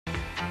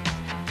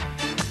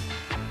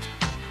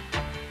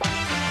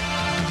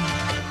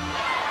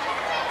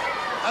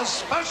A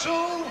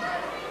special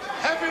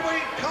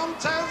heavyweight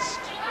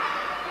contest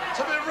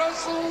to be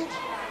wrestled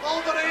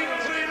over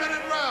 8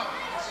 3-minute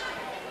rounds.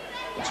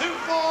 2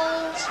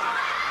 falls,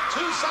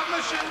 2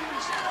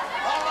 submissions,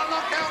 or a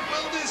knockout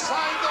will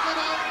decide the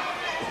winner.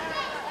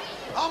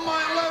 On my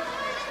left,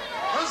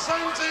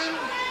 presenting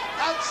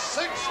at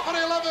 6'11",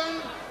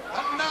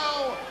 and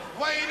now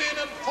weighing in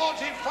at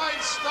 45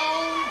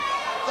 stone,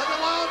 the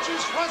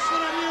largest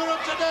wrestler in Europe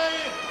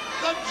today,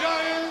 the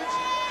giant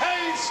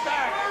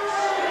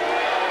Haystacks.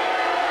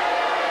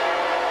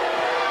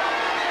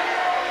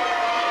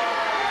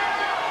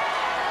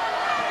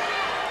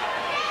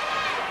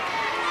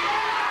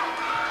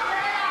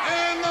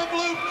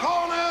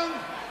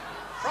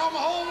 From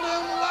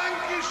Holden,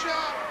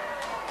 Lancashire,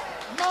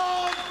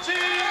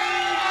 Marty.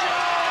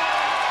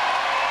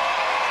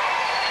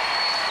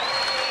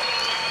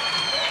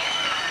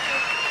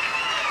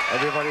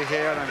 Everybody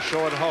here, and I'm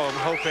sure at home,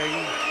 hoping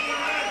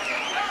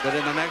that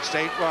in the next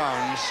 8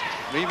 rounds,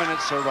 3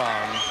 minutes a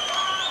round,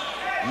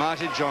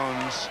 Marty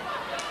Jones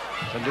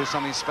can do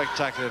something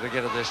spectacular to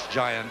get at this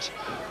giant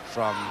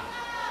from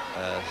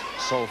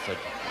Salford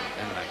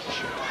in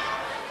Lancashire.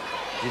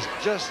 He's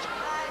just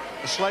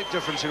a slight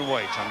difference in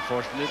weight,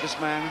 unfortunately. This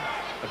man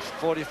at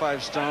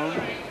 45 stone,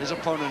 his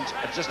opponent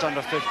at just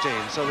under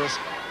 15. So there's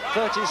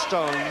 30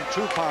 stone,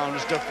 2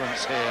 pounds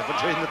difference here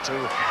between the 2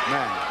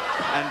 men.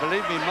 And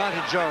believe me,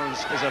 Marty Jones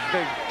is a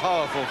big,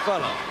 powerful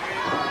fellow.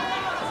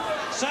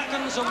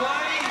 Seconds away,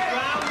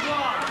 round 1.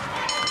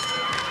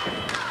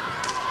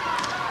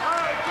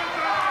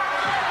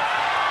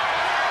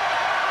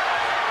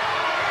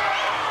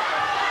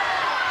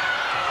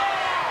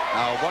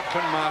 Now, what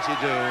can Marty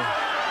do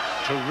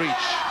to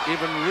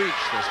even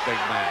reach this big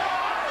man?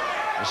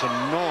 This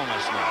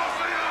enormous man.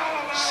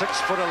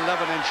 6'11",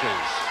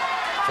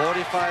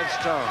 45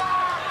 stone.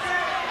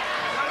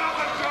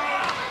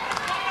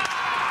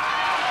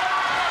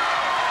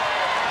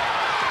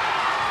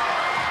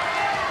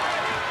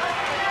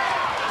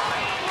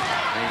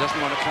 And he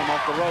doesn't want to come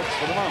off the ropes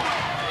for the moment.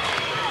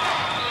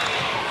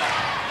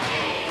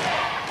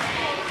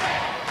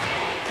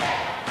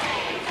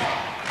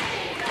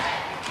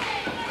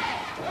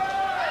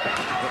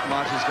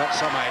 Marty's got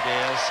some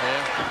ideas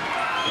here.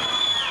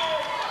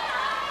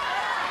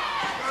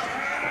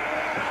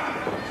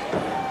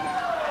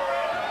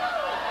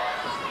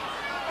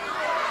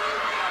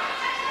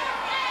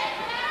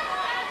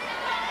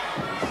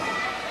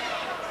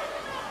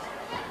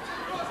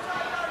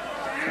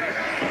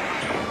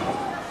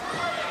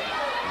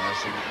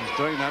 Yes, he's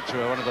doing that to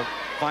one of the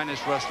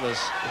finest wrestlers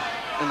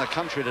in the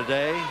country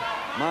today,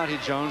 Marty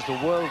Jones, the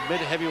world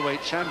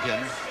mid-heavyweight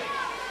champion.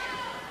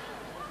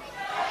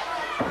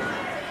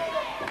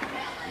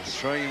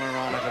 Throwing him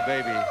around like a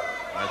baby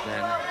right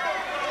then.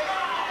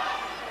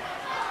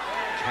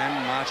 Can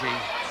Marty?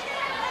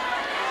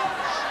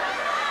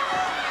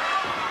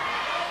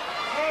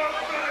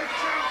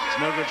 It's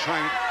no good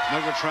trying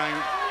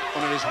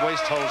one of his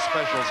waist hold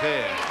specials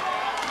here.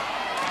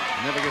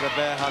 Never get a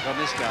bear hug on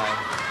this guy.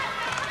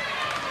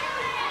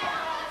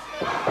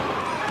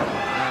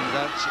 And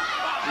that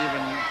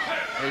even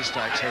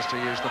Haystacks has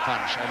to use the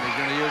punch, and he's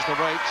going to use the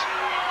weight.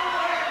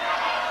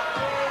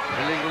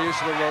 Illegal use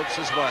of the ropes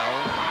as well.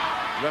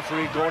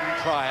 Referee Gordon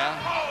Pryor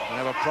will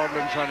have a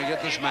problem trying to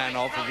get this man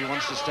off if he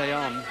wants to stay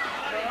on.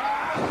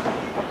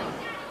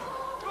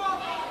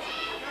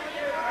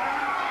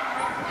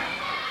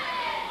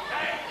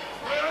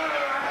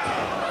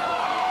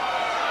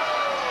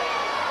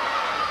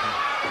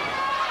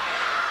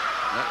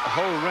 The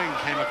whole ring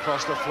came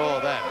across the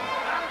floor then.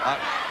 The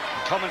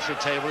commentary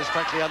table is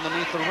practically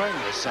underneath the ring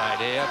this side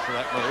here for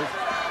that move.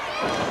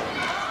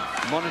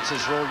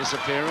 Monitors are all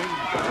disappearing.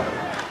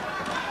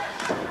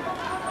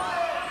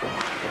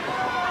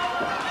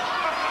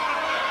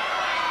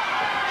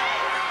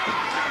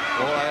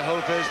 All I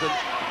hope is that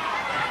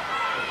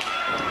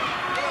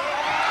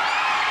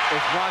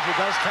if Marty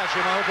does catch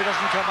him, I hope he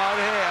doesn't come out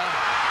here.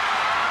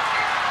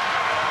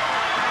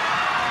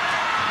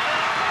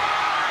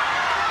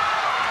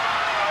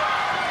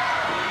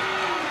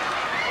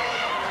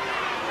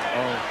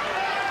 Oh.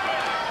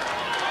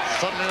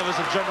 Suddenly there was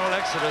a general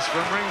exodus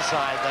from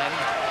ringside then.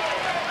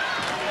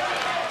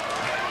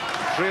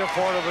 3 or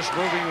 4 of us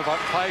moving about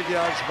 5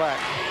 yards back.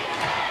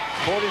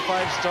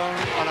 45 stone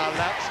on our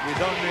laps we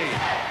don't need.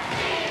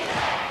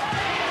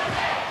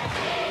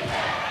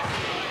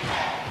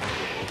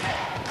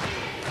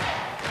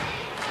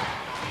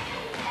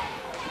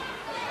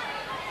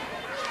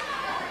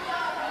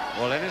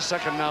 Well, any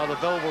second now, the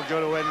bell will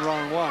go to end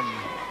round 1.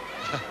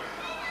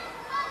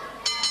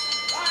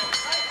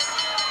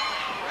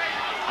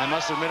 I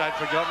must admit, I'd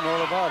forgotten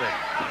all about it.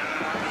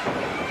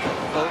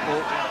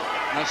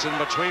 That's in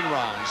between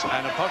rounds,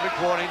 and a public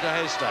warning to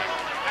Haystack.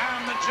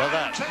 And the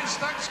giant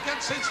Haystacks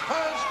gets its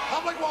first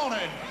public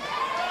warning.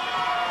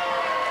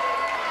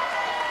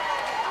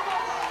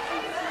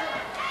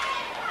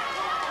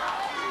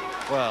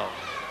 Well,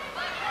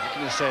 what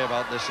can you say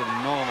about this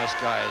enormous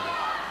guy?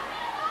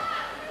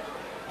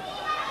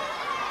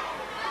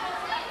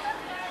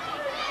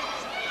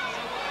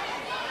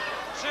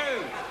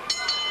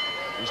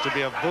 Used to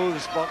be a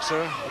booths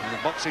boxer in the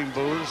boxing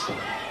booths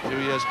a few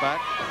years back.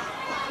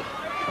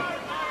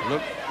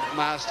 Luke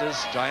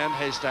Masters, Giant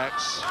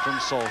Haystacks from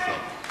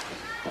Salford.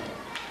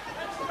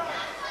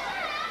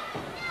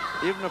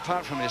 Even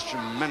apart from his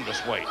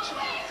tremendous weight,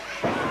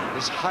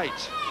 his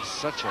height is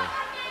such an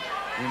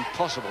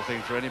impossible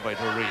thing for anybody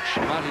to reach.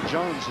 Marty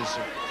Jones is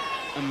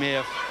a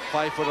mere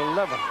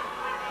 5'11".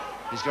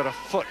 He's got a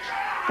foot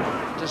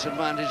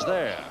disadvantage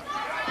there.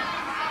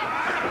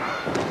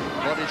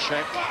 Body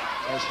check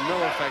has no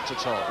effect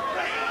at all.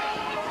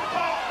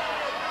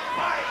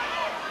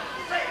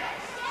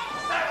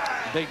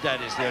 Big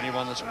Daddy's the only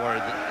one that's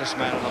worried that this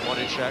man on the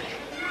body check.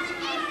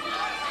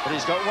 But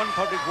he's got one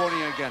public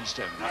warning against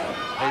him,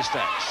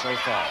 Haystacks, so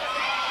far.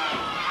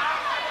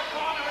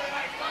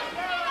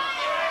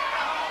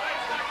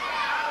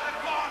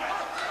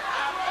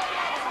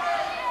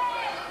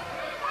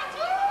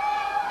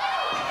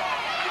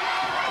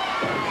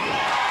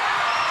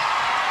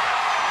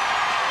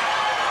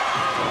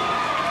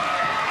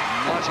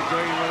 Marty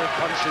going with the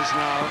punches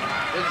now.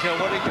 Didn't care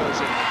what he goes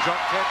in. The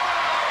drop kick.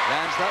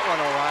 Lands that one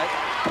all right.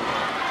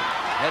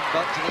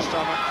 Headbutt to the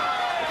stomach.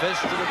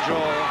 Fist to the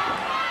jaw.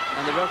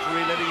 And the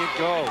referee letting it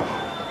go.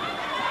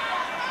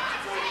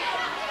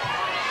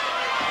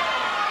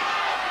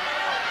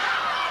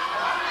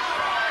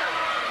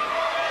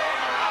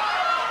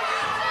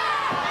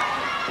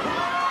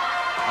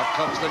 Up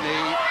comes the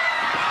knee.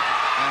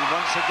 And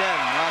once again,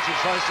 Marty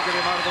tries to get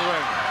him out of the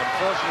ring.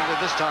 Unfortunately,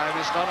 this time,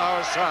 it's not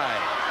our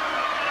side.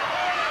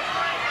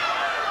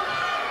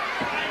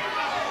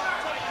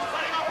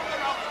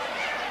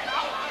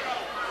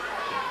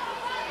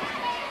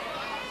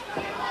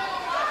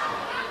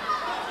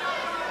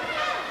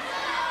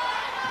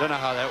 Don't know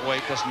how that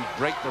weight doesn't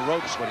break the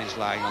ropes when he's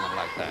lying on them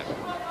like that.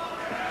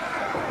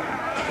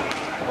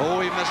 Oh,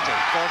 he missed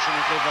it,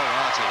 fortunately for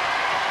Marty.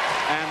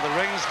 And the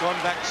ring's gone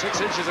back 6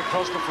 inches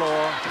across the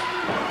floor,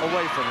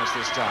 away from us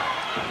this time.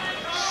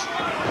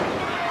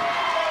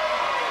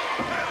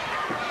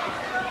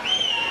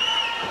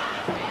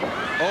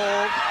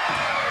 Oh,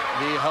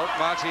 he helped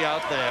Marty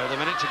out there with a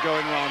minute to go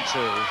in round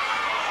 2.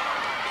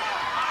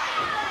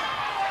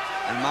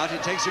 And Marty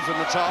takes it from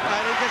the top,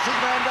 and he gets his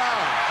man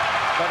down.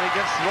 But he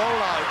gets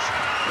rolled out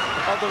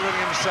of the ring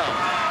himself.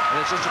 And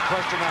it's just a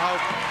question of how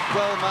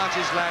well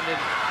Marty's landed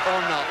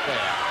or not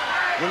there.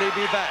 Will he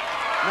be back?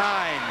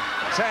 9,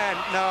 10,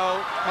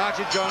 no.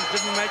 Marty Jones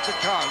didn't make the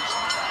count.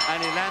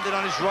 And he landed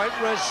on his right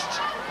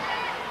wrist.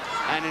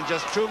 And in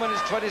just 2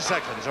 minutes, 20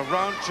 seconds of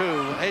round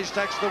 2,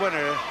 Haystacks the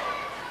winner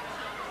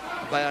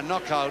by a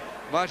knockout.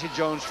 Marty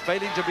Jones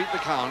failing to beat the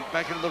count,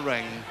 back into the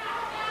ring.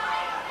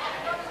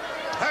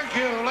 Thank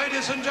you,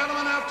 ladies and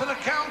gentlemen. After the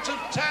count of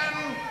 10,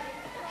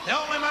 the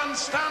only man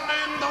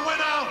standing, the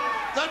winner,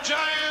 the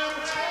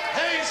Giant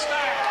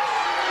Haystacks.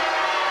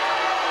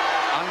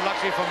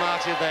 Unlucky for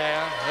Marty there.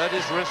 Hurt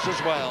his wrist as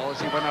well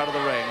as he went out of the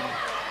ring.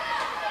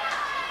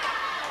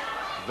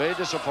 Very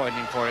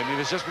disappointing for him. He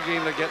was just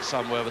beginning to get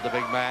somewhere with the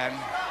big man.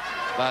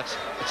 But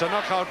it's a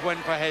knockout win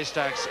for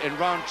Haystacks in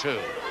round 2.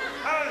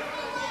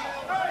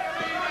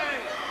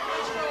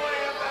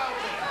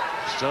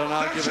 Still an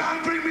argument. They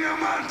shan't bring me a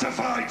man to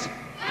fight.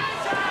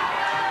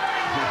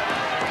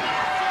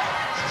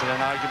 Still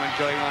an argument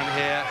going on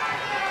here.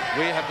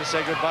 We have to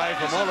say goodbye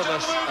from all of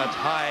us at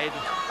Hyde,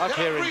 up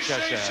here in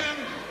Cheshire.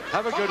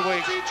 Have a good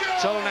week.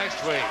 Till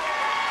next week.